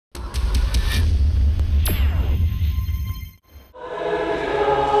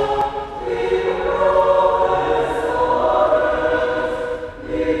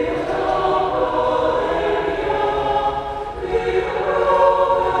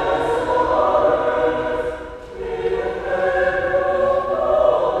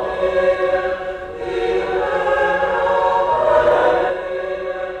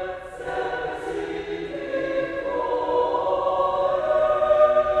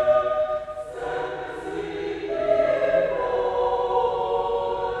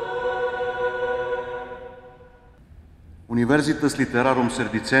Universitas Literarum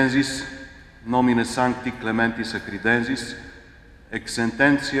Serdicensis, nomine Sancti Clementis Acridensis, ex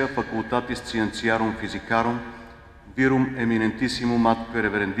sententia Facultatis Scientiarum Physicarum, virum eminentissimum atque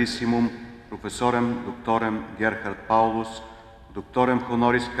reverendissimum professorem doctorem Gerhard Paulus, doctorem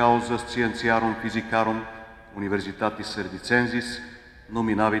Honoris Causa Scientiarum Physicarum Universitatis Serdicensis,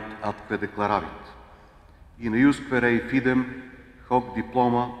 nominavit atque declaravit. In iusque rei fidem, hoc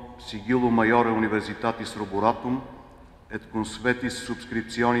diploma sigillum maiore Universitatis Roboratum, et consuetis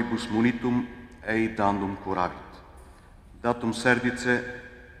subscriptionibus munitum ei dandum curavit. Datum Serdice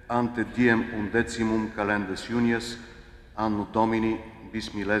ante diem 11 calendas Junias, anno Domini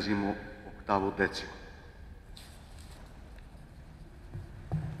bis millesimo octavo decimo.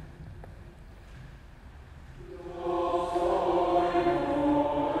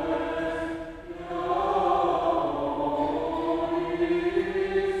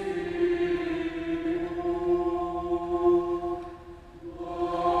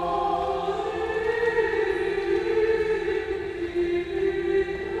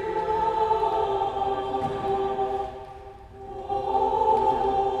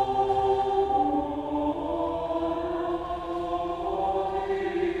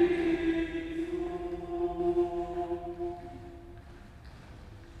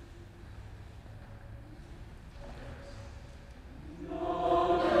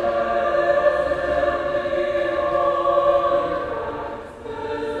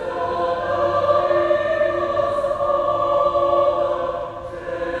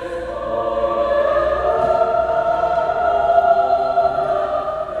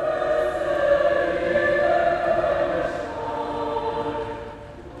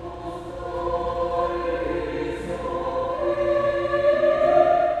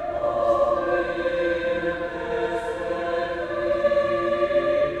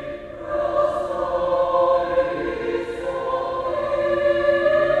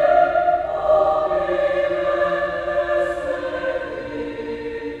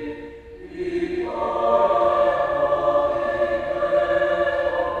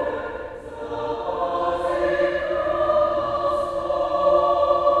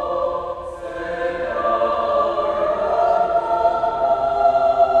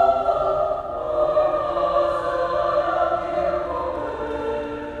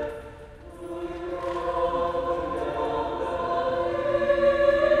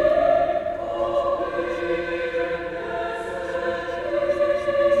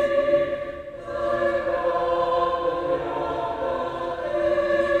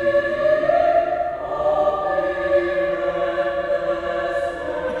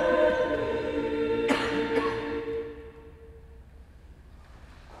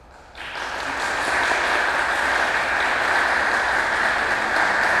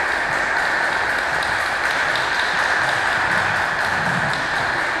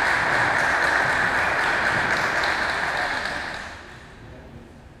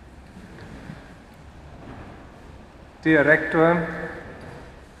 Dear Rector,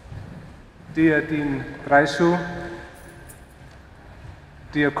 dear Dean Dreischuh,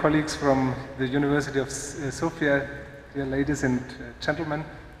 dear colleagues from the University of Sofia, dear ladies and gentlemen,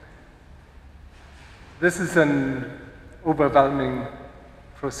 this is an overwhelming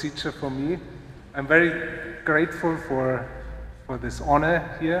procedure for me. I'm very grateful for this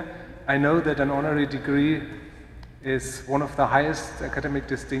honor here. I know that an honorary degree is one of the highest academic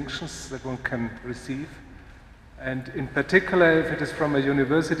distinctions that one can receive. And in particular, if it is from a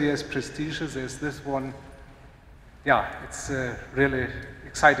university as prestigious as this one, yeah, it's really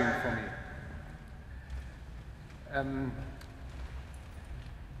exciting for me.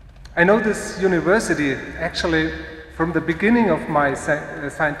 I know this university, actually, from the beginning of my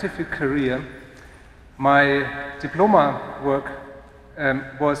scientific career, my diploma work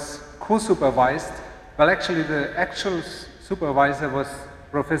was co-supervised. Well, actually, the actual supervisor was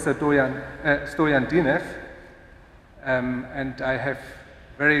Professor Stoyan Dinev. And I have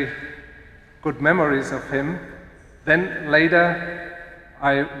very good memories of him. Then later,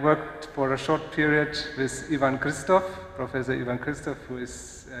 I worked for a short period with Ivan Christoph, Professor Ivan Christoph, who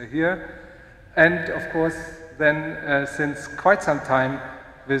is here. And of course, then since quite some time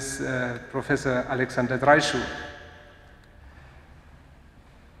with Professor Alexander Dreischuh.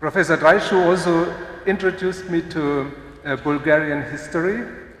 Professor Dreischuh also introduced me to Bulgarian history.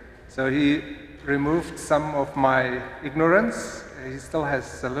 So he removed some of my ignorance. He still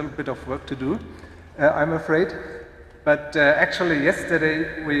has a little bit of work to do, I'm afraid. But actually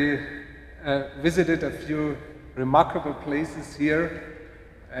yesterday we visited a few remarkable places here,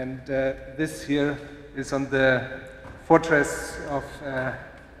 and this here is on the fortress of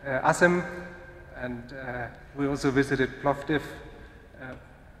Assem, and we also visited Plovdiv.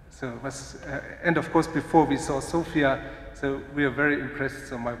 And of course, before we saw Sofia, so we are very impressed,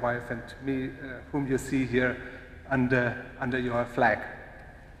 so my wife and me, whom you see here under your flag.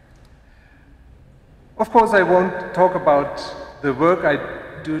 Of course, I won't talk about the work I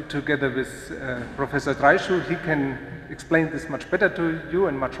do together with Professor Dreischuh. He can explain this much better to you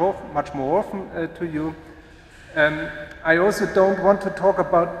and much more often to you. I also don't want to talk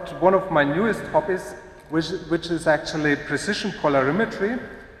about one of my newest hobbies, which is actually precision polarimetry.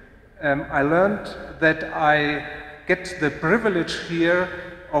 I learned that I get the privilege here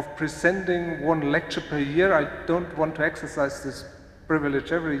of presenting one lecture per year. I don't want to exercise this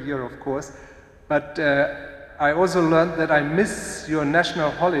privilege every year, of course, but I also learned that I miss your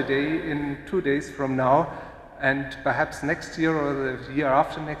national holiday in 2 days from now, and perhaps next year or the year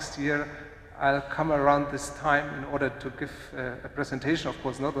after next year, I'll come around this time in order to give a presentation, of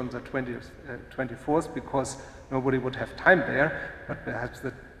course not on the 24th, because nobody would have time there, but perhaps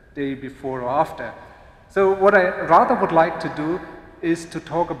the day before or after. So what I rather would like to do is to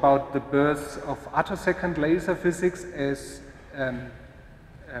talk about the birth of attosecond laser physics as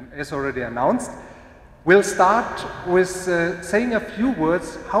already announced. We'll start with saying a few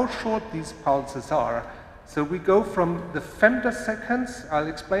words how short these pulses are. So we go from the femtoseconds, I'll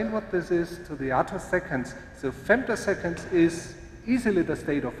explain what this is, to the attoseconds. So femtoseconds is easily the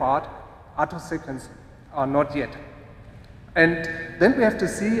state of art, attoseconds are not yet. And then we have to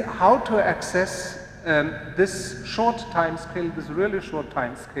see how to access this short time scale, this really short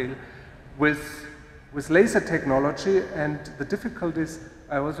time scale with laser technology, and the difficulties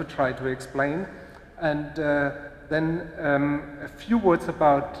I also try to explain. And then a few words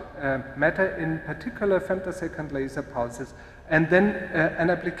about matter, in particular femtosecond laser pulses, and then an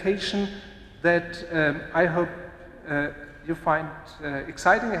application that I hope you find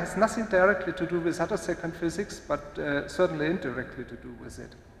exciting. It has nothing directly to do with attosecond physics, but certainly indirectly to do with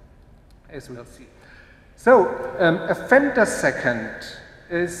it, as we'll see. So a femtosecond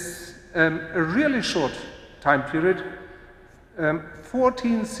is a really short time period,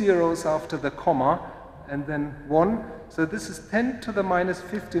 14 zeros after the comma, and then 1. So this is 10 to the minus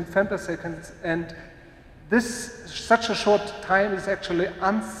 15 femtoseconds, and such a short time is actually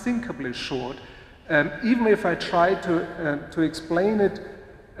unthinkably short, even if I try to explain it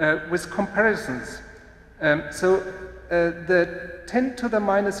with comparisons. So the 10 to the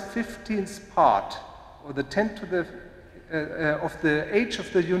minus 15th part, or the 10 to the of the age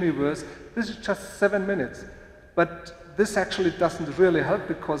of the universe, this is just 7 minutes. But this actually doesn't really help,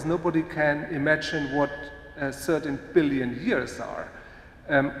 because nobody can imagine what 13 billion years are.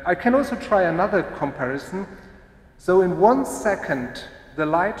 I can also try another comparison. So in 1 second, the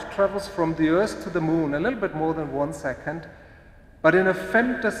light travels from the Earth to the Moon, a little bit more than 1 second, but in a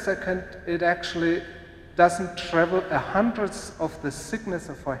femtosecond, it actually doesn't travel 100th of the thickness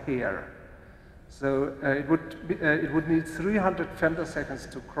of a hair. So it would need 300 femtoseconds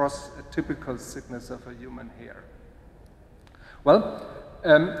to cross a typical thickness of a human hair. Well,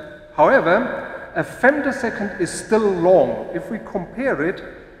 however, a femtosecond is still long. If we compare it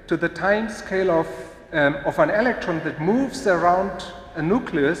to the time scale of an electron that moves around a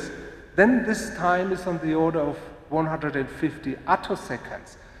nucleus, then this time is on the order of 150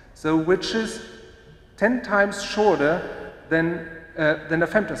 attoseconds, so which is 10 times shorter than a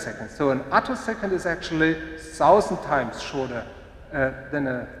femtosecond. So an attosecond is actually 1,000 times shorter than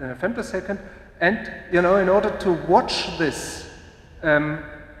a femtosecond. And you know, in order to watch this,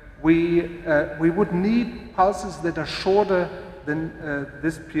 we would need pulses that are shorter than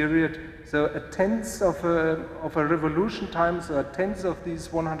this period. So a tenth of a revolution time, so a tenth of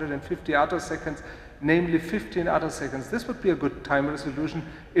these 150 attoseconds, namely 15 attoseconds. This would be a good time resolution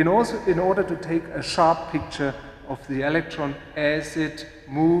in order to take a sharp picture of the electron as it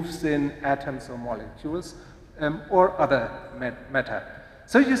moves in atoms or molecules or other matter.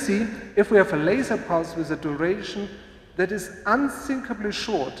 So you see, if we have a laser pulse with a duration that is unthinkably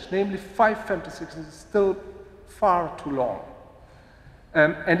short, namely 5 femtoseconds, it's still far too long.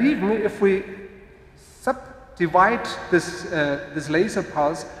 And even if we subdivide this laser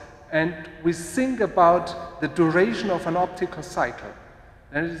pulse and we think about the duration of an optical cycle,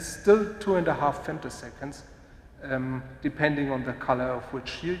 then it's still 2.5 femtoseconds, depending on the color of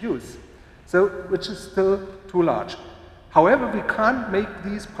which you use. So, which is still too large. However, we can't make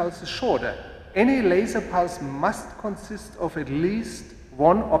these pulses shorter. Any laser pulse must consist of at least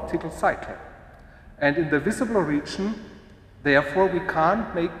one optical cycle. And in the visible region, therefore, we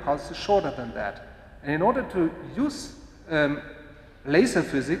can't make pulses shorter than that. And in order to use laser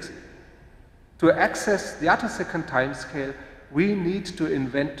physics to access the attosecond timescale, we need to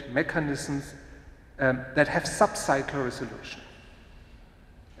invent mechanisms that have subcycle resolution.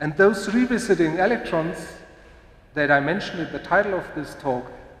 And those revisiting electrons that I mentioned in the title of this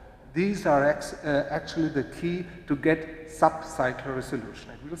talk, these are actually the key to get subcycle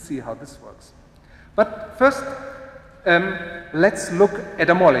resolution. And we'll see how this works. But first, let's look at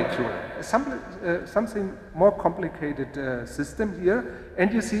a molecule, something more complicated system here.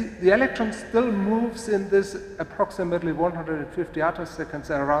 And you see the electron still moves in this approximately 150 attoseconds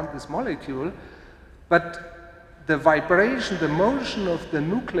around this molecule, but the vibration, the motion of the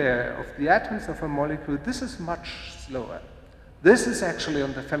nuclei of the atoms of a molecule, this is much slower. This is actually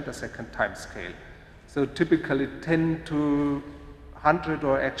on the femtosecond time scale. So typically 10 to 100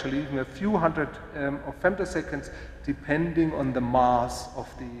 or actually even a few hundred of femtoseconds, depending on the mass of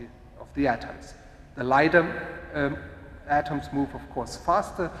the atoms. The lighter atoms move, of course,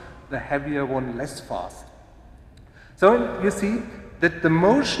 faster, the heavier one less fast. So you see that the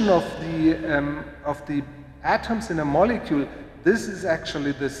motion of the atoms in a molecule, this is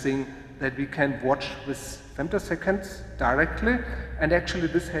actually the thing that we can watch with femtoseconds directly, and actually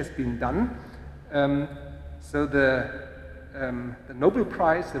this has been done. So the Nobel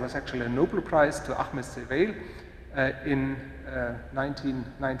Prize, there was actually a Nobel Prize to Ahmed Zewail in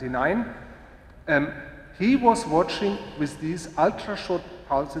 1999. He was watching with these ultra-short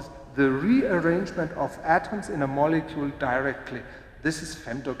pulses the rearrangement of atoms in a molecule directly. This is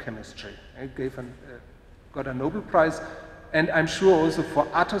femtochemistry. He got a Nobel Prize, and I'm sure also for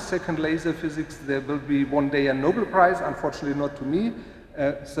attosecond laser physics there will be one day a Nobel Prize, unfortunately not to me.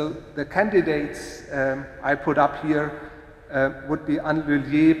 So the candidates I put up here would be Anne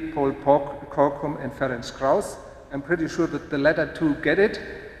Lullier, Paul Corkum, and Ferenc Krauss. I'm pretty sure that the latter two get it.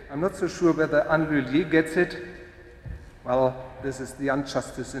 I'm not so sure whether Anne Lullier gets it. Well, this is the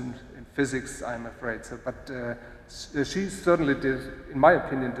injustice in physics, I'm afraid. So, but she certainly, in my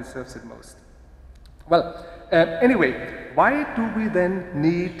opinion, deserves it most. Well, anyway, why do we then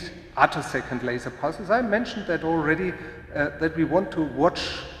need attosecond laser pulses? I mentioned that already, that we want to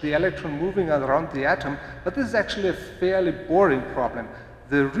watch the electron moving around the atom, but this is actually a fairly boring problem.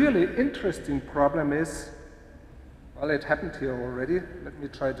 The really interesting problem is, well, it happened here already. Let me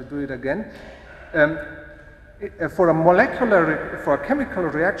try to do it again. For a chemical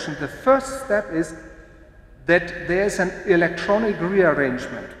reaction, the first step is that there's an electronic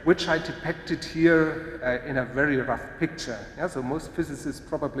rearrangement, which I depicted here in a very rough picture. Yeah, so most physicists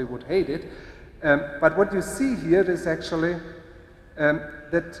probably would hate it. But what you see here is actually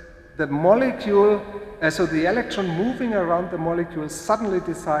that the molecule, so the electron moving around the molecule suddenly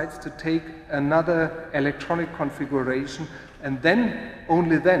decides to take another electronic configuration, and then,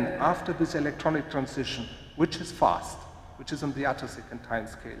 only then, after this electronic transition, which is fast, which is on the attosecond time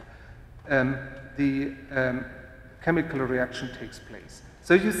scale, the chemical reaction takes place.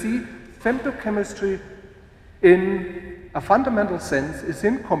 So you see, femtochemistry in a fundamental sense is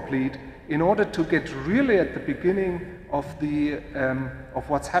incomplete. In order to get really at the beginning of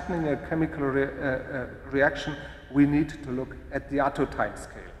what's happening in a chemical reaction, we need to look at the atto time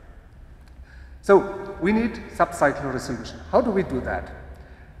scale. So we need subcycle resolution. How do we do that?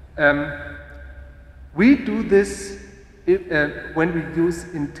 We do this when we use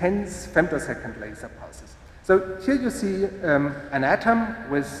intense femtosecond laser pulses. So here you see an atom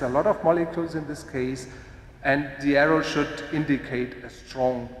with a lot of molecules in this case, and the arrow should indicate a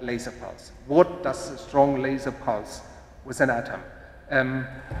strong laser pulse. What does a strong laser pulse with an atom? In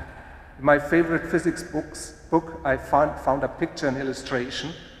my favorite physics book, I found a picture, an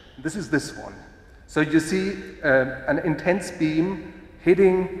illustration. This is this one. So you see an intense beam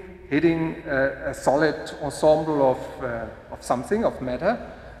hitting a solid ensemble of something, of matter,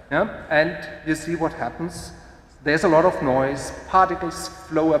 yeah? And you see what happens. There's a lot of noise, particles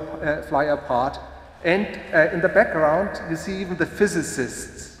fly apart, and in the background you see even the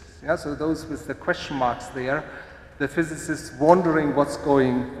physicists, yeah? So those with the question marks there, the physicists wondering what's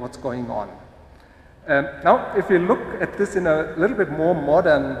going on. Now, if we look at this in a little bit more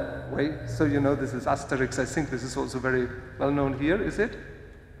modern way, so you know this is Asterix, I think this is also very well known here, is it?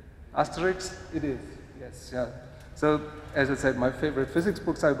 Asterix? It is, yes, yeah. So, as I said, my favorite physics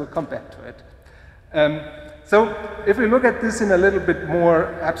books, I will come back to it. So, if we look at this in a little bit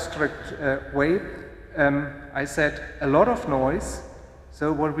more abstract way, I said a lot of noise.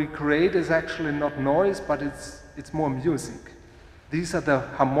 So what we create is actually not noise, but it's more music. These are the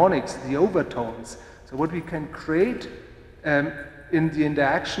harmonics, the overtones. So what we can create in the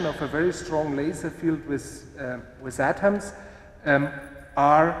interaction of a very strong laser field with atoms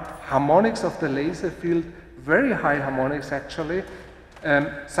are harmonics of the laser field, very high harmonics actually,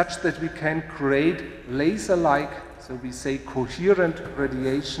 such that we can create laser-like, so we say coherent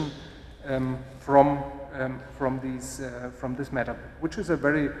radiation from this matter, which is a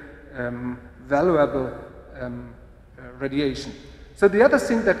very valuable radiation. So the other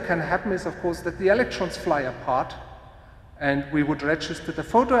thing that can happen is, of course, that the electrons fly apart, and we would register the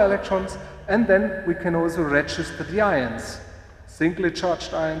photoelectrons, and then we can also register the ions, singly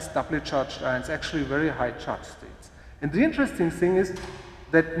charged ions, doubly charged ions, actually very high charge states. And the interesting thing is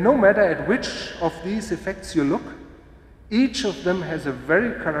that no matter at which of these effects you look, each of them has a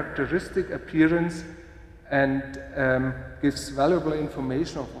very characteristic appearance and gives valuable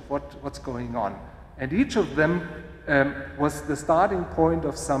information of what's going on. And each of them was the starting point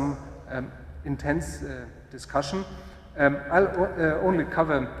of some intense discussion. I'll only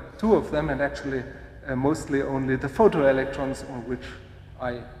cover two of them, and actually mostly only the photoelectrons on which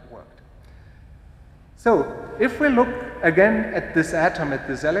I worked. So if we look again at this atom, at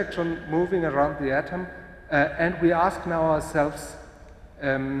this electron moving around the atom, and we ask now ourselves,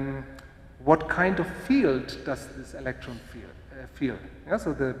 what kind of field does this electron feel? Yeah,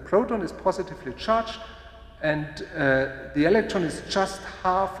 so the proton is positively charged, and the electron is just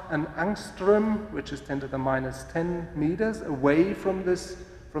half an angstrom, which is 10 to the minus 10 meters away from this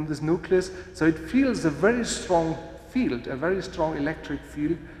nucleus. So it feels a very strong field, a very strong electric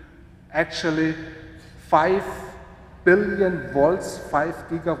field, actually 5 billion volts, 5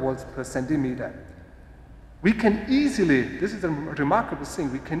 gigavolts per centimeter. We can easily, this is a remarkable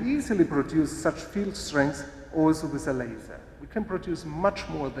thing, we can easily produce such field strength also with a laser. We can produce much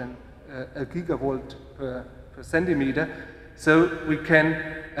more than a gigavolt per centimeter. So we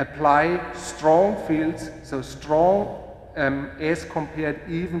can apply strong fields, so strong as compared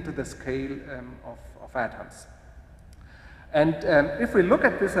even to the scale of atoms. And if we look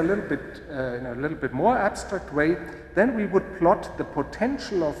at this a little bit in a little bit more abstract way, then we would plot the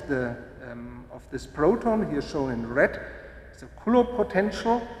potential of this proton, here shown in red. It's a Coulomb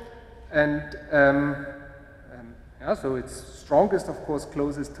potential, and yeah, so it's strongest, of course,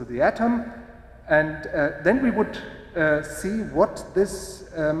 closest to the atom. And then we would see what this,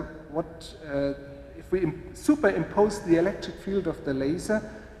 if we superimpose the electric field of the laser.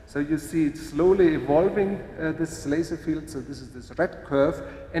 So you see it slowly evolving, this laser field, so this is this red curve,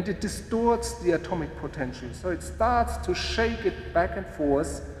 and it distorts the atomic potential. So it starts to shake it back and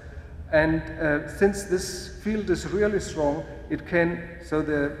forth, and since this field is really strong, it can, so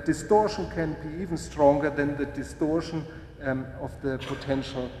the distortion can be even stronger than the distortion of the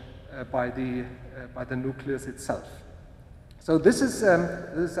potential by the nucleus itself. So this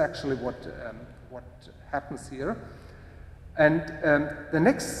is actually what happens here. And the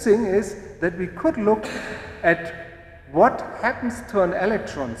next thing is that we could look at what happens to an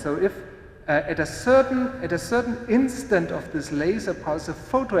electron. So if at a certain instant of this laser pulse, a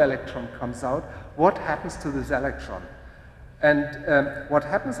photoelectron comes out, what happens to this electron? And what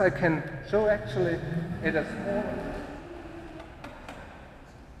happens, I can show actually at a small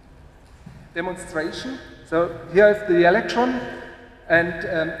demonstration. So here is the electron,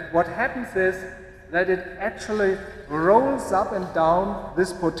 and what happens is that it actually rolls up and down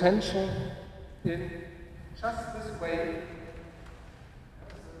this potential in just this way.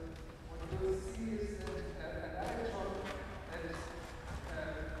 So what you'll see is that an electron that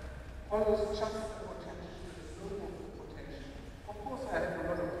follows just the potential, the slope of the potential. Of course, I have a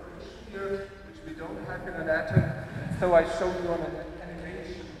lot of friction here, which we don't have in an atom, so I show you on an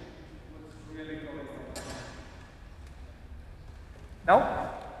animation what's really going on. Now,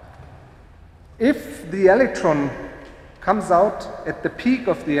 if the electron comes out at the peak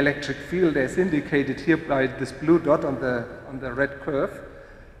of the electric field, as indicated here by this blue dot on the red curve,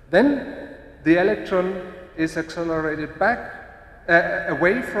 then the electron is accelerated back,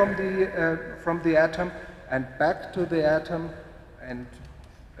 away from the atom and back to the atom, and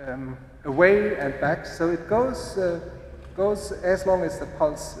away and back. So it goes as long as the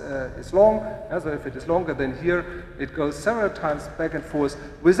pulse is long. So if it is longer than here, it goes several times back and forth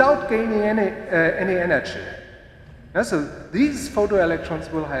without gaining any energy. So these photoelectrons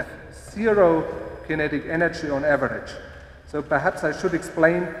will have zero kinetic energy on average. So perhaps I should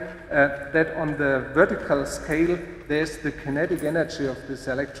explain that on the vertical scale, there's the kinetic energy of this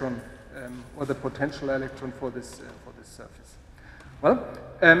electron, or the potential electron for this surface. Well,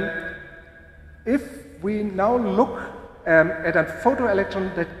 if we now look at a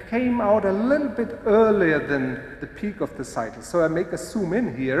photoelectron that came out a little bit earlier than the peak of the cycle. So I make a zoom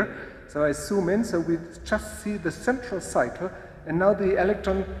in here. So I zoom in, so we just see the central cycle, and now the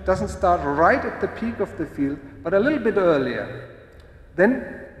electron doesn't start right at the peak of the field, but a little bit earlier.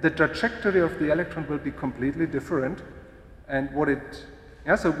 Then the trajectory of the electron will be completely different, and what it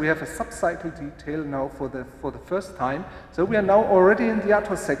Yeah, so we have a subcycle detail now for the first time. So we are now already in the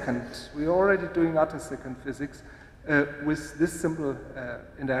attosecond. We are already doing attosecond physics with this simple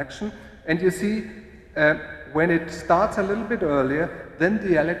interaction. And you see, when it starts a little bit earlier, then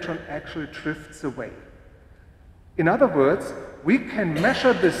the electron actually drifts away. In other words, we can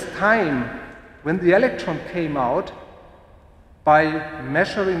measure this time when the electron came out by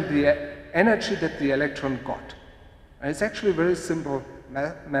measuring the energy that the electron got. And it's actually very simple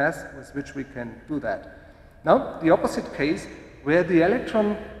math with which we can do that. Now, the opposite case, where the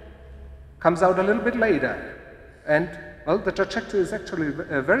electron comes out a little bit later, and, well, the trajectory is actually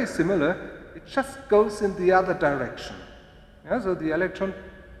very similar, it just goes in the other direction. Yeah, so the electron,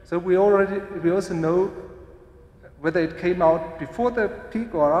 so we also know whether it came out before the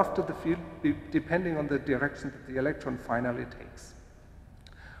peak or after the field, depending on the direction that the electron finally takes.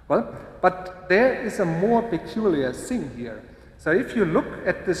 Well, but there is a more peculiar thing here. So if you look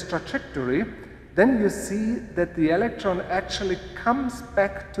at this trajectory, then you see that the electron actually comes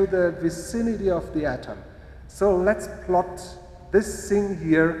back to the vicinity of the atom. So let's plot this thing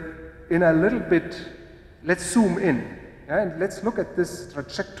here in a little bit, let's zoom in, yeah, and let's look at this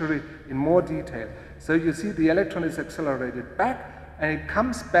trajectory in more detail. So you see the electron is accelerated back, and it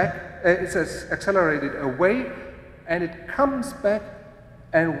comes back, it's accelerated away, and it comes back,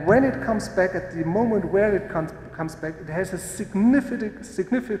 and when it comes back, at the moment where it comes back, it has a significant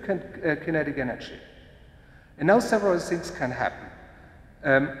kinetic energy. And now several things can happen.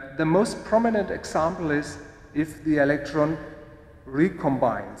 The most prominent example is if the electron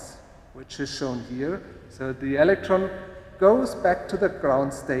recombines, which is shown here. So the electron goes back to the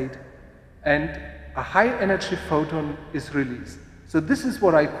ground state, and a high energy photon is released. So this is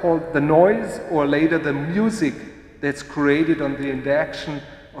what I call the noise, or later the music, that's created on the interaction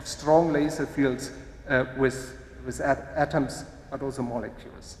of strong laser fields with atoms, but also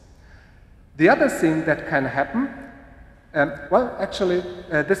molecules. The other thing that can happen, well, actually,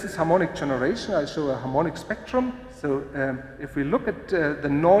 this is harmonic generation. I show a harmonic spectrum. So if we look at the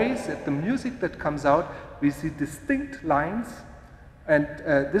noise, at the music that comes out, we see distinct lines. And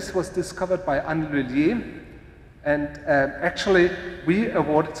this was discovered by Anne Lullier. And actually, we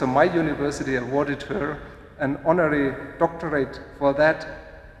awarded, so my university awarded her an honorary doctorate for that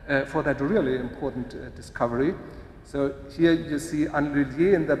really important discovery. So here you see Anne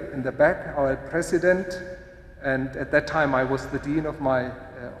Lullier in the back, our president, and at that time I was the dean of my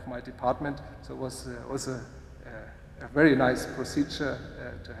department. So it was a very nice procedure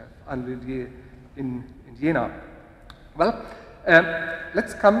to have Anne Lullier in Jena. Well,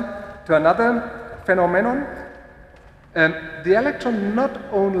 let's come to another phenomenon. The electron not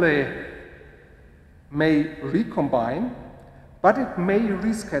only may recombine, but it may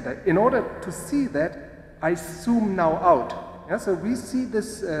rescatter. In order to see that, I zoom now out. Yeah, so we see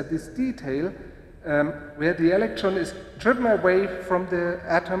this detail where the electron is driven away from the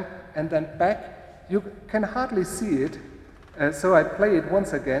atom and then back. You can hardly see it, so I play it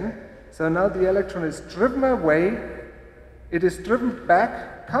once again. So now the electron is driven away, it is driven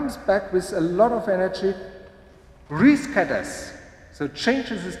back, comes back with a lot of energy, rescatters. So it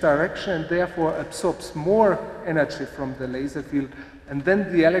changes its direction and therefore absorbs more energy from the laser field, and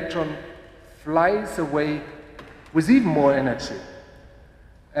then the electron flies away with even more energy.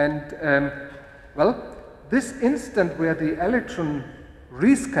 And well, this instant where the electron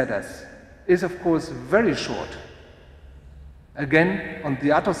rescatters is of course very short. Again, on the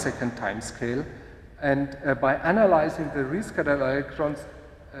attosecond time scale, and by analyzing the rescattered electrons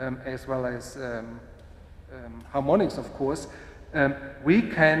as well as harmonics, of course, we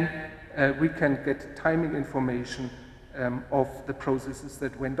can get timing information of the processes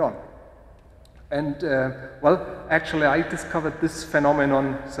that went on. And well, actually I discovered this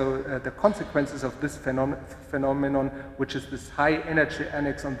phenomenon, so the consequences of this phenomenon, which is this high energy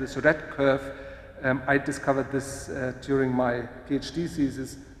annex on this red curve, I discovered this during my PhD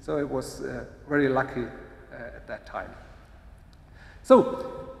thesis, so I was very lucky at that time.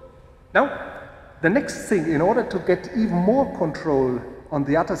 So now, the next thing, in order to get even more control on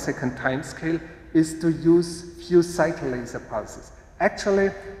the attosecond time scale, is to use fused cycle laser pulses.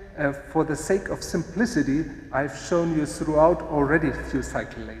 Actually, for the sake of simplicity, I've shown you throughout already fused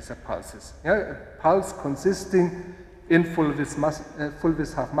cycle laser pulses. Yeah, a pulse consisting in full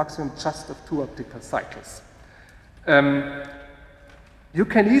width half maximum just of 2 optical cycles. You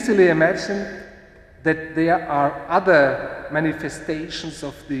can easily imagine that there are other manifestations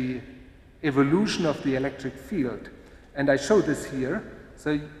of the evolution of the electric field, and I show this here.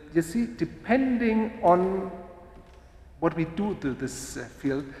 So you see, depending on what we do to this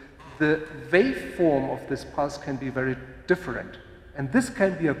field, the waveform of this pulse can be very different. And this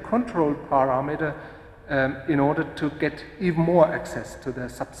can be a control parameter in order to get even more access to the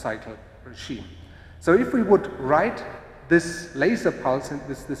subcycle regime. So if we would write this laser pulse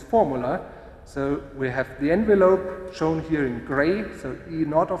with this formula, so we have the envelope shown here in gray, so E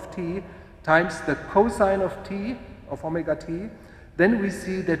naught of t times the cosine of t, of omega t, then we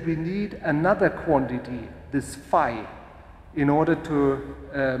see that we need another quantity, this phi, in order to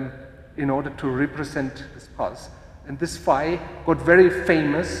represent this pulse. And this phi got very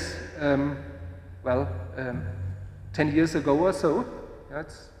famous, 10 years ago or so. Yeah,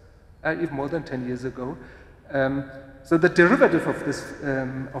 it's even more than 10 years ago. So the derivative of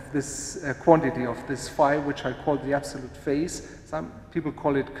this quantity, of this phi, which I call the absolute phase, some people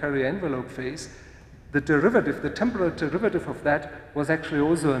call it carrier envelope phase, the derivative, the temporal derivative of that was actually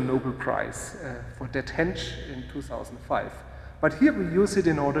also a Nobel Prize for Det Hensch in 2005. But here we use it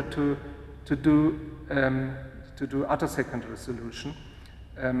in order to do attosecond resolution.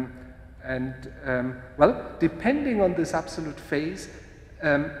 Depending on this absolute phase,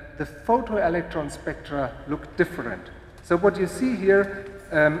 the photoelectron spectra look different. So what you see here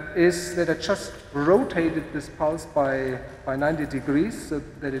is that I just rotated this pulse by 90 degrees, so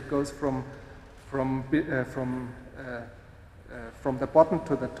that it goes from the bottom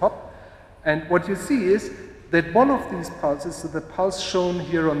to the top. And what you see is that one of these pulses, so the pulse shown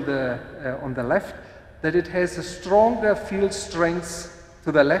here on the left, that it has a stronger field strength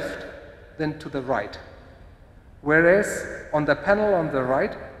to the left than to the right. Whereas on the panel on the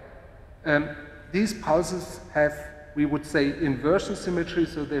right, these pulses have, we would say, inversion symmetry,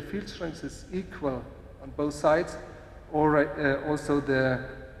 so their field strength is equal on both sides, or also the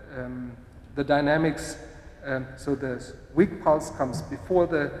dynamics, so the weak pulse comes before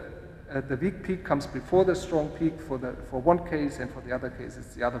the weak peak comes before the strong peak for one case, and for the other case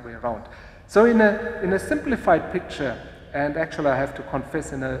it's the other way around. So in a simplified picture, and actually I have to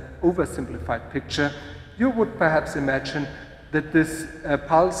confess in an oversimplified picture, you would perhaps imagine that this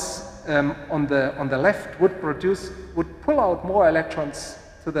pulse on the left would pull out more electrons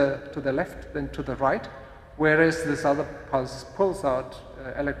to the left than to the right, whereas this other pulse pulls out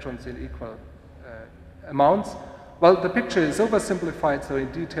electrons in equal amounts. Well, the picture is oversimplified, so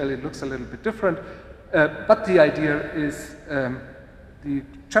in detail it looks a little bit different, but the idea is, the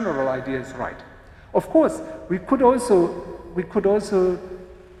general idea is right. Of course, we could also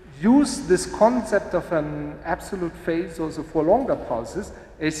use this concept of an absolute phase also for longer pulses,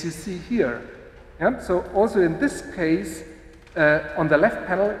 as you see here. Yeah? So also in this case, on the left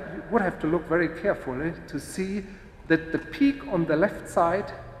panel, you would have to look very carefully to see that the peak on the left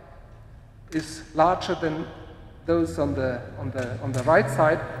side is larger than those on the right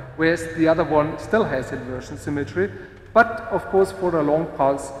side, whereas the other one still has inversion symmetry. But of course, for a long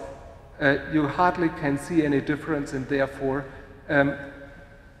pulse, you hardly can see any difference, and therefore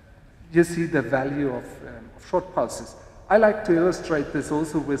you see the value of short pulses. I like to illustrate this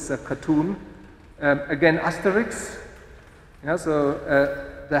also with a cartoon. Again, Asterix. Yeah, so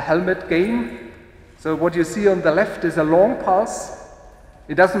the helmet game. So what you see on the left is a long pulse.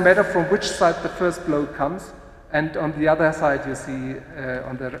 It doesn't matter from which side the first blow comes. And on the other side, you see,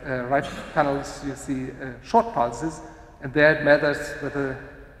 on the right panels, you see short pulses. And there it matters whether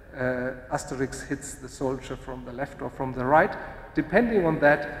Asterix hits the soldier from the left or from the right. Depending on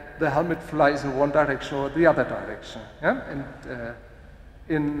that, the helmet flies in one direction or the other direction. Yeah? And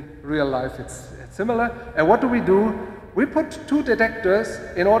in real life, it's similar. And what do? We put two detectors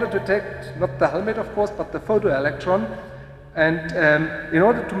in order to detect, not the helmet, of course, but the photoelectron. And in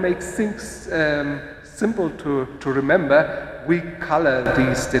order to make things simple to remember, we color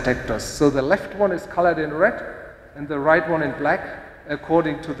these detectors. So the left one is colored in red and the right one in black,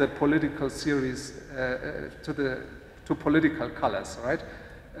 according to the political series, to political colors, right?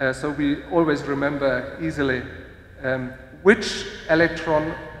 So we always remember easily which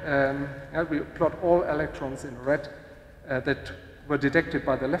electron, we plot all electrons in red that were detected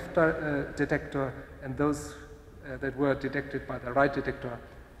by the left detector, and those that were detected by the right detector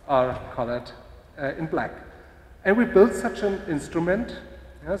are colored in black. And we built such an instrument.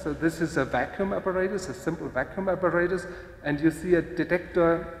 Yeah, so this is a vacuum apparatus, a simple vacuum apparatus, and you see a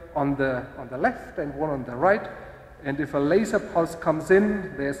detector on the left and one on the right. And if a laser pulse comes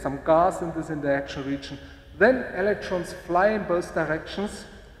in, there's some gas in this interaction region, then electrons fly in both directions.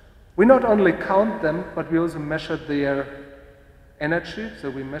 We not only count them, but we also measure their energy,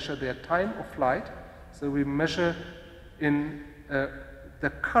 so we measure their time of flight. So we measure in the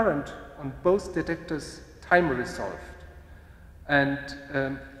current on both detectors time resolved. And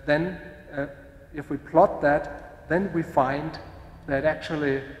then if we plot that, then we find that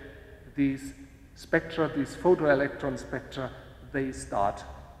actually these spectra, these photoelectron spectra, they start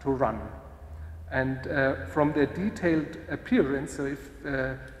to run. And from their detailed appearance, so if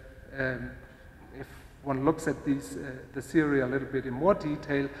one looks at these, the series a little bit in more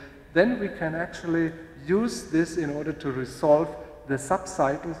detail, then we can actually use this in order to resolve the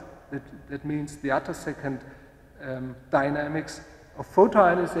subcycles, that means the attosecond dynamics of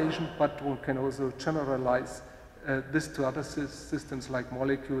photoionization, but one can also generalize this to other systems like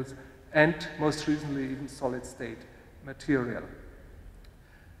molecules and most recently even solid state material.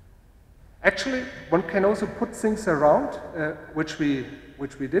 Actually, one can also put things around, which we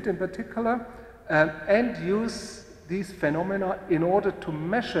did in particular, and use these phenomena in order to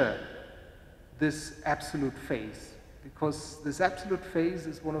measure this absolute phase, because this absolute phase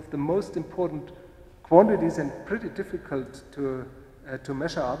is one of the most important quantities and pretty difficult to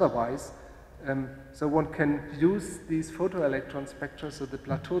measure otherwise. So one can use these photoelectron spectra, so the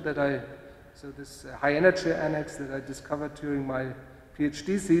plateau so this high energy annex that I discovered during my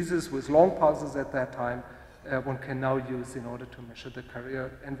PhD thesis with long pulses at that time, one can now use in order to measure the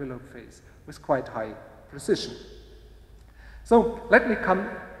carrier envelope phase with quite high precision. So let me come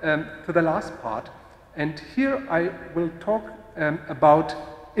to the last part, and here I will talk about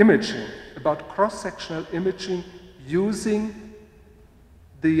imaging, about cross-sectional imaging using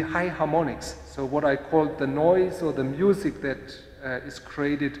the high harmonics, so what I call the noise or the music that is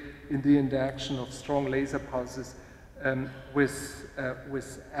created in the interaction of strong laser pulses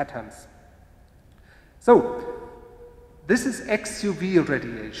with atoms. So this is XUV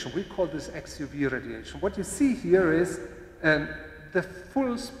radiation. We call this XUV radiation. What you see here is the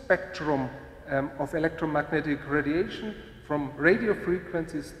full spectrum of electromagnetic radiation from radio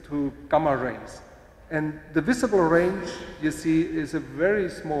frequencies to gamma rays. And the visible range, you see, is a very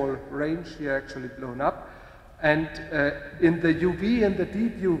small range here actually blown up. And in the UV and the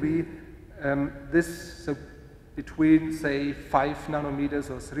deep UV, so between, say, 5 nanometers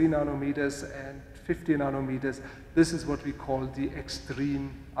or 3 nanometers and 50 nanometers, this is what we call the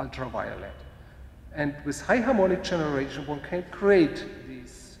extreme ultraviolet. And with high harmonic generation, one can create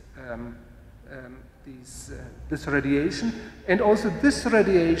this radiation. And also this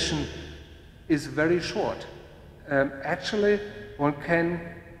radiation is very short. Actually, one can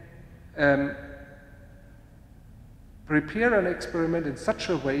prepare an experiment in such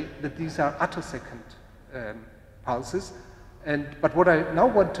a way that these are attosecond pulses. But what I now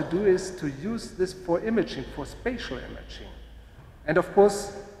want to do is to use this for imaging, for spatial imaging. And of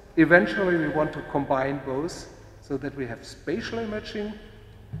course, eventually we want to combine both so that we have spatial imaging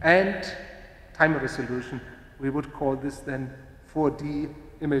and time resolution. We would call this then 4D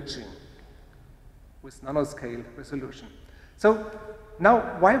imaging with nanoscale resolution. So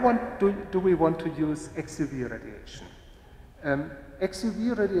now, why do we want to use XUV radiation?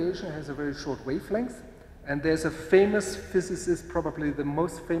 XUV radiation has a very short wavelength, and there's a famous physicist, probably the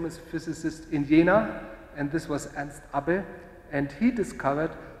most famous physicist in Jena, and this was Ernst Abbe, and he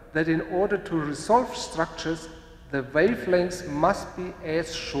discovered that in order to resolve structures, the wavelengths must be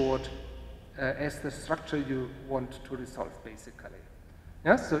as short as the structure you want to resolve, basically.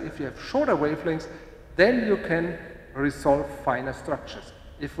 Yeah? So if you have shorter wavelengths, then you can resolve finer structures.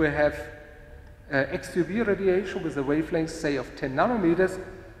 If we have XUV radiation with a wavelength, say, of 10 nanometers,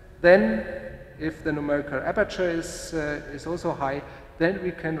 then if the numerical aperture is also high, then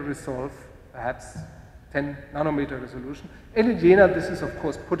we can resolve perhaps 10 nanometer resolution. And in Jena, this is of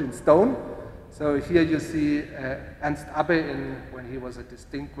course put in stone. So here you see Ernst Abbe when he was a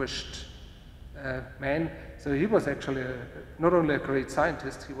distinguished man. So he was actually not only a great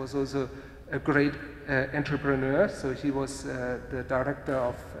scientist, he was also a great entrepreneur. So he was the director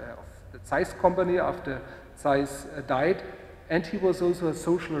of the Zeiss company after Zeiss died, and he was also a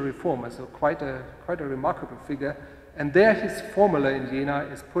social reformer, so quite a remarkable figure. And there his formula in Jena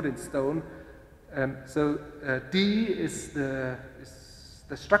is put in stone. So D is the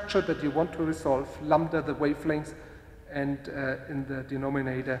structure that you want to resolve, lambda the wavelengths, and in the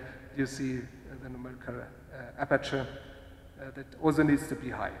denominator you see the numerical aperture that also needs to be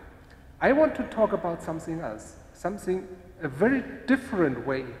high. I want to talk about something else, a very different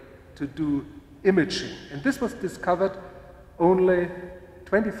way to do imaging. And this was discovered only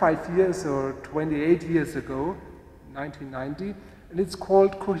 25 years or 28 years ago, 1990, and it's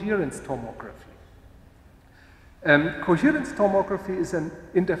called coherence tomography. Coherence tomography is an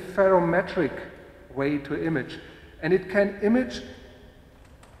interferometric way to image, and it can image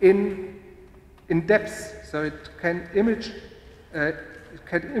in depth. So it can image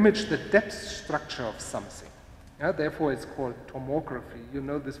the depth structure of something. Yeah, therefore, it's called tomography. You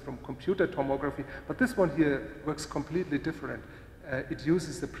know this from computer tomography, but this one here works completely different. It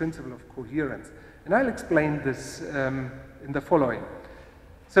uses the principle of coherence. And I'll explain this in the following.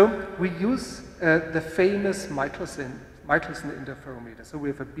 So we use the famous Michelson interferometer. So we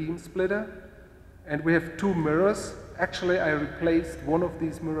have a beam splitter, and we have two mirrors. Actually, I replaced one of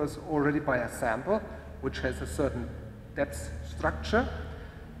these mirrors already by a sample, which has a certain depth structure.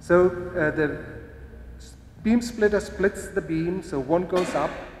 So the beam splitter splits the beam, so one goes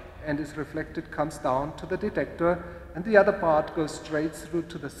up and is reflected, comes down to the detector, and the other part goes straight through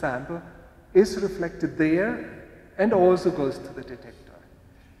to the sample, is reflected there, and also goes to the detector.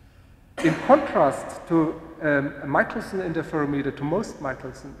 In contrast to a Michelson interferometer, to most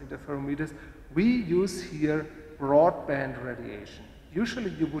Michelson interferometers, we use here broadband radiation.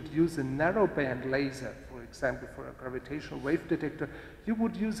 Usually you would use a narrowband laser, for example, for a gravitational wave detector. You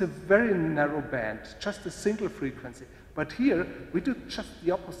would use a very narrow band, just a single frequency. But here, we do just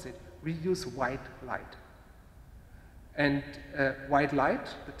the opposite. We use white light. And white light,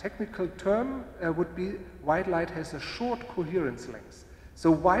 the technical term would be white light has a short coherence length. So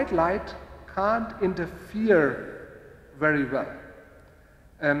white light can't interfere very well.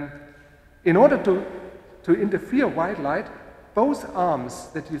 In order to interfere white light, both arms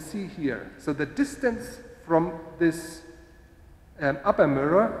that you see here, so the distance from this upper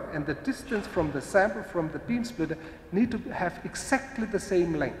mirror and the distance from the sample from the beam splitter need to have exactly the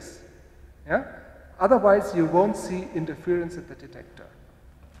same length. Yeah? Otherwise, you won't see interference at the detector.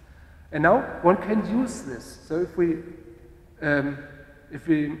 And now one can use this. So if we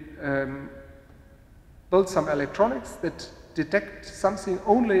build some electronics that detect something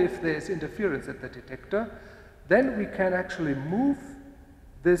only if there is interference at the detector, then we can actually move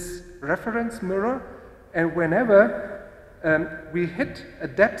this reference mirror, and whenever we hit a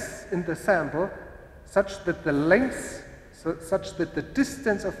depth in the sample such that the length, such that the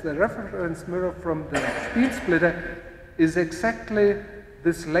distance of the reference mirror from the beam splitter is exactly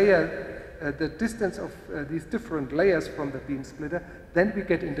this layer, the distance of these different layers from the beam splitter, then we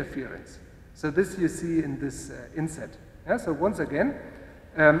get interference. So this you see in this inset. Yeah, so once again,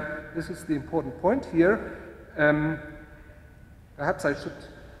 this is the important point here. Perhaps I should.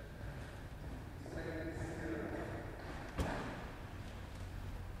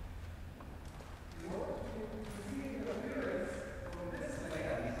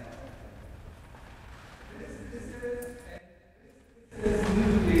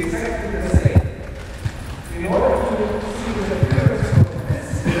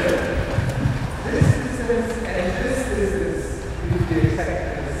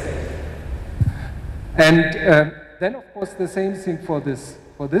 And then, of course, the same thing for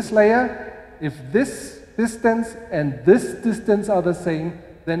this layer. If this distance and this distance are the same,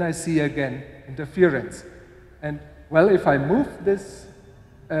 then I see again interference. And well, if I move this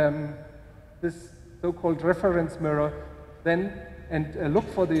this so-called reference mirror, then and look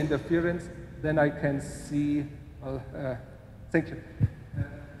for the interference, then I can see. Well, thank you.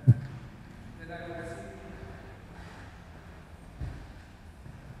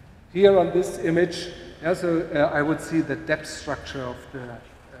 Here on this image, yeah, so I would see the depth structure of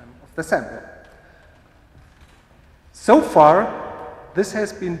the sample. So far, this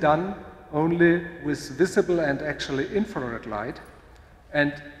has been done only with visible and actually infrared light,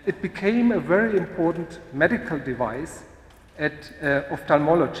 and it became a very important medical device at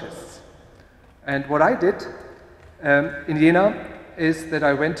ophthalmologists. And what I did in Jena is that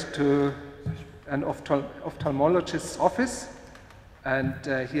I went to an ophthalmologist's office, and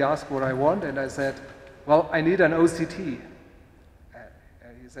he asked what I want, and I said, well, I need an OCT.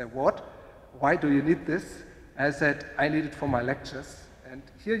 And he said, what? Why do you need this? I said, I need it for my lectures. And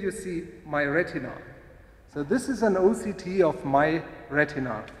here you see my retina. So this is an OCT of my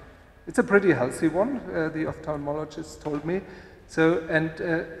retina. It's a pretty healthy one, the ophthalmologist told me. So, and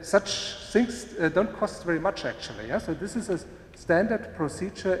such things don't cost very much, actually. Yeah? So this is a standard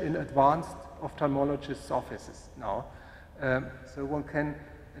procedure in advanced ophthalmologists' offices now. So one can,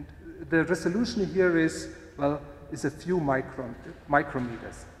 and the resolution here is, well, is a few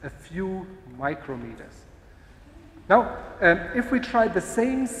micrometers, a few micrometers. Now, if we try the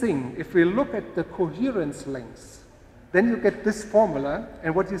same thing, if we look at the coherence lengths, then you get this formula,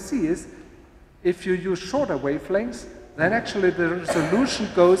 and what you see is, if you use shorter wavelengths, then actually the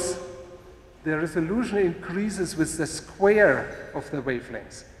resolution increases with the square of the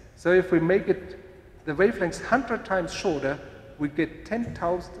wavelengths. So if we make it the wavelengths 100 times shorter, we get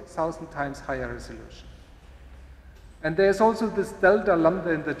 10,000 times higher resolution. And there's also this delta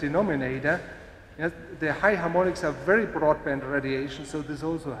lambda in the denominator. Yes, the high harmonics are very broadband radiation, so this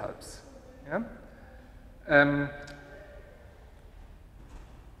also helps. Yeah?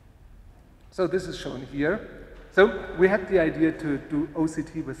 So this is shown here. So we had the idea to do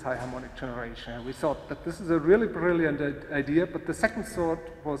OCT with high harmonic generation, and we thought that this is a really brilliant idea, but the second thought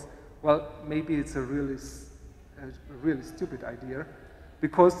was, well, maybe it's a really stupid idea,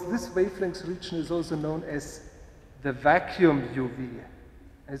 because this wavelength region is also known as the vacuum UV.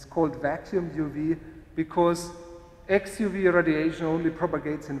 And it's called vacuum UV because XUV radiation only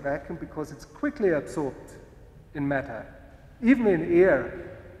propagates in vacuum because it's quickly absorbed in matter. Even in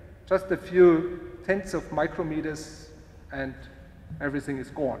air, just a few tenths of micrometers and everything is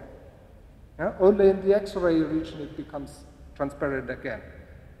gone. Yeah? Only in the X-ray region it becomes transparent again.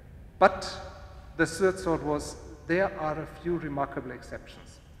 But the third thought was, there are a few remarkable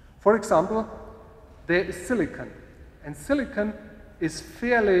exceptions. For example, there is silicon, and silicon is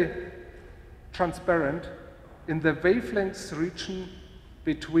fairly transparent in the wavelengths region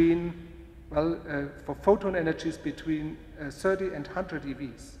between, well, for photon energies between 30 and 100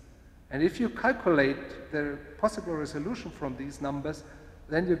 EVs. And if you calculate the possible resolution from these numbers,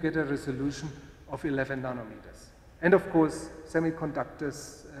 then you get a resolution of 11 nanometers. And of course,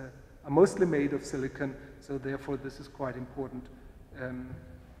 semiconductors are mostly made of silicon, so therefore this is quite important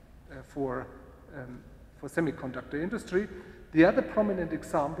for semiconductor industry. The other prominent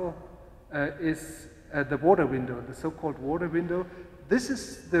example is the water window, the so-called water window. This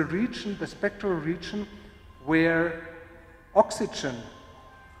is the region, the spectral region, where oxygen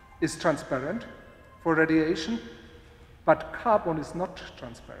is transparent for radiation, but carbon is not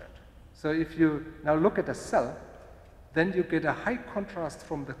transparent. So if you now look at a cell, then you get a high contrast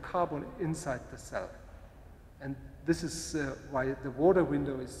from the carbon inside the cell. And this is why the water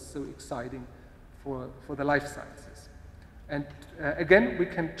window is so exciting for the life sciences. And again, we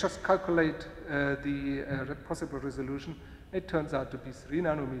can just calculate the possible resolution. It turns out to be 3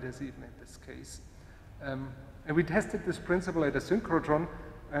 nanometers even in this case. And we tested this principle at a synchrotron.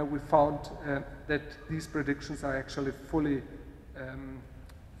 We found that these predictions are actually fully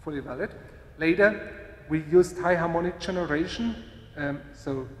valid. Later, we used high harmonic generation,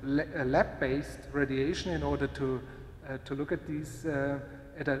 so lab-based radiation in order to look at these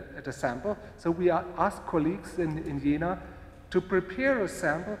at a sample. So we asked colleagues in Jena to prepare a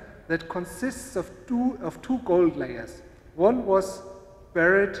sample that consists of two gold layers. One was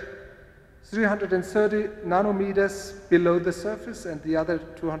buried 330 nanometers below the surface and the other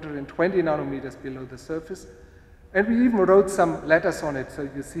 220 nanometers below the surface. And we even wrote some letters on it. So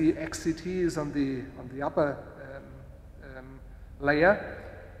you see XCT is on the upper layer.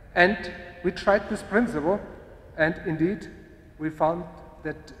 And we tried this principle, and indeed we found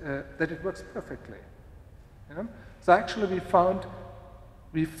that it works perfectly. Yeah? So actually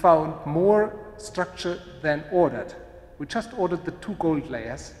we found more structure than ordered. We just ordered the two gold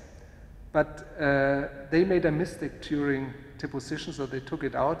layers, but they made a mistake during deposition, so they took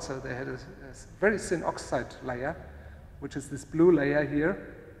it out. So they had a very thin oxide layer, which is this blue layer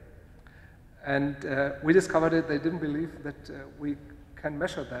here. And we discovered it. They didn't believe that we can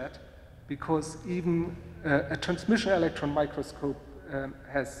measure that, because even a transmission electron microscope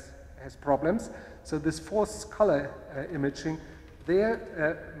has problems. So this forced color imaging,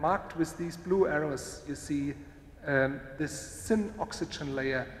 they're marked with these blue arrows. You see this thin oxygen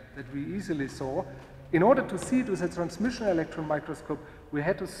layer that we easily saw. In order to see it with a transmission electron microscope, we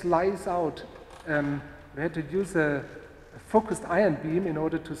had to slice out, we had to use a focused ion beam in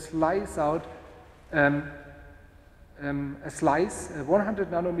order to slice out a slice, a 100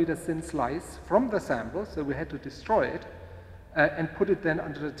 nanometer thin slice from the sample, so we had to destroy it and put it then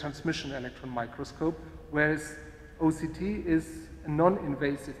under the transmission electron microscope, whereas OCT is a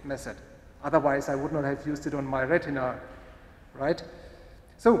non-invasive method. Otherwise, I would not have used it on my retina, right?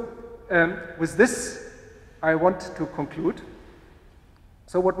 So, with this, I want to conclude.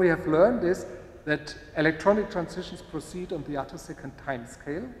 So what we have learned is that electronic transitions proceed on the attosecond time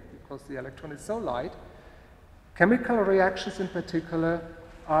scale, because the electron is so light. Chemical reactions in particular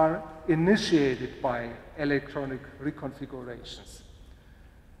are initiated by electronic reconfigurations.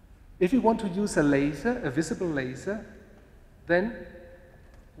 If you want to use a laser, a visible laser, then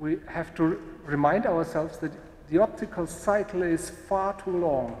we have to remind ourselves that the optical cycle is far too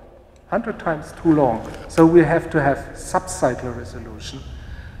long, 100 times too long. So we have to have subcycle resolution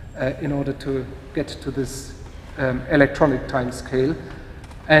in order to get to this electronic time scale.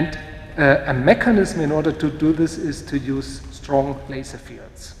 And a mechanism in order to do this is to use strong laser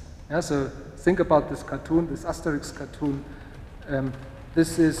fields. Yeah, so think about this cartoon, this Asterix cartoon.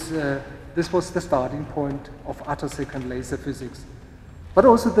 This was the starting point of attosecond laser physics. But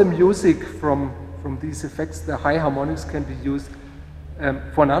also the music from these effects, the high harmonics, can be used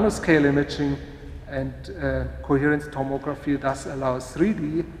for nanoscale imaging, and coherence tomography thus allows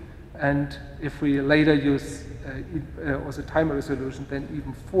 3D and if we later use also time resolution, then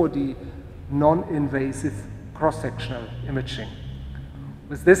even 4D non-invasive cross-sectional imaging.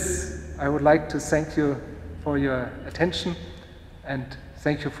 With this, I would like to thank you for your attention and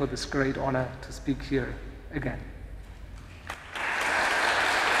thank you for this great honor to speak here again.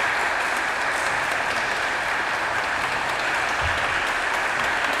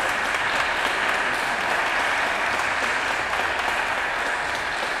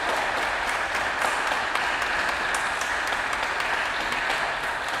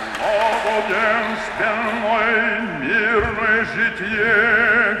 Благоденственное мирное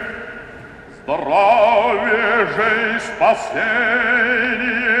житие, здравие же и спасение,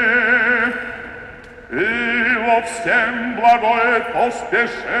 и во всем благое поспешение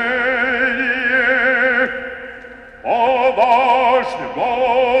подашь,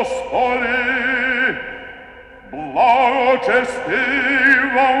 Господи,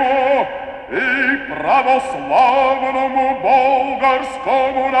 благочестивому и православному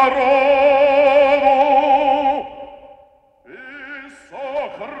болгарскому народу и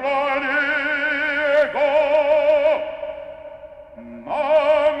сохрани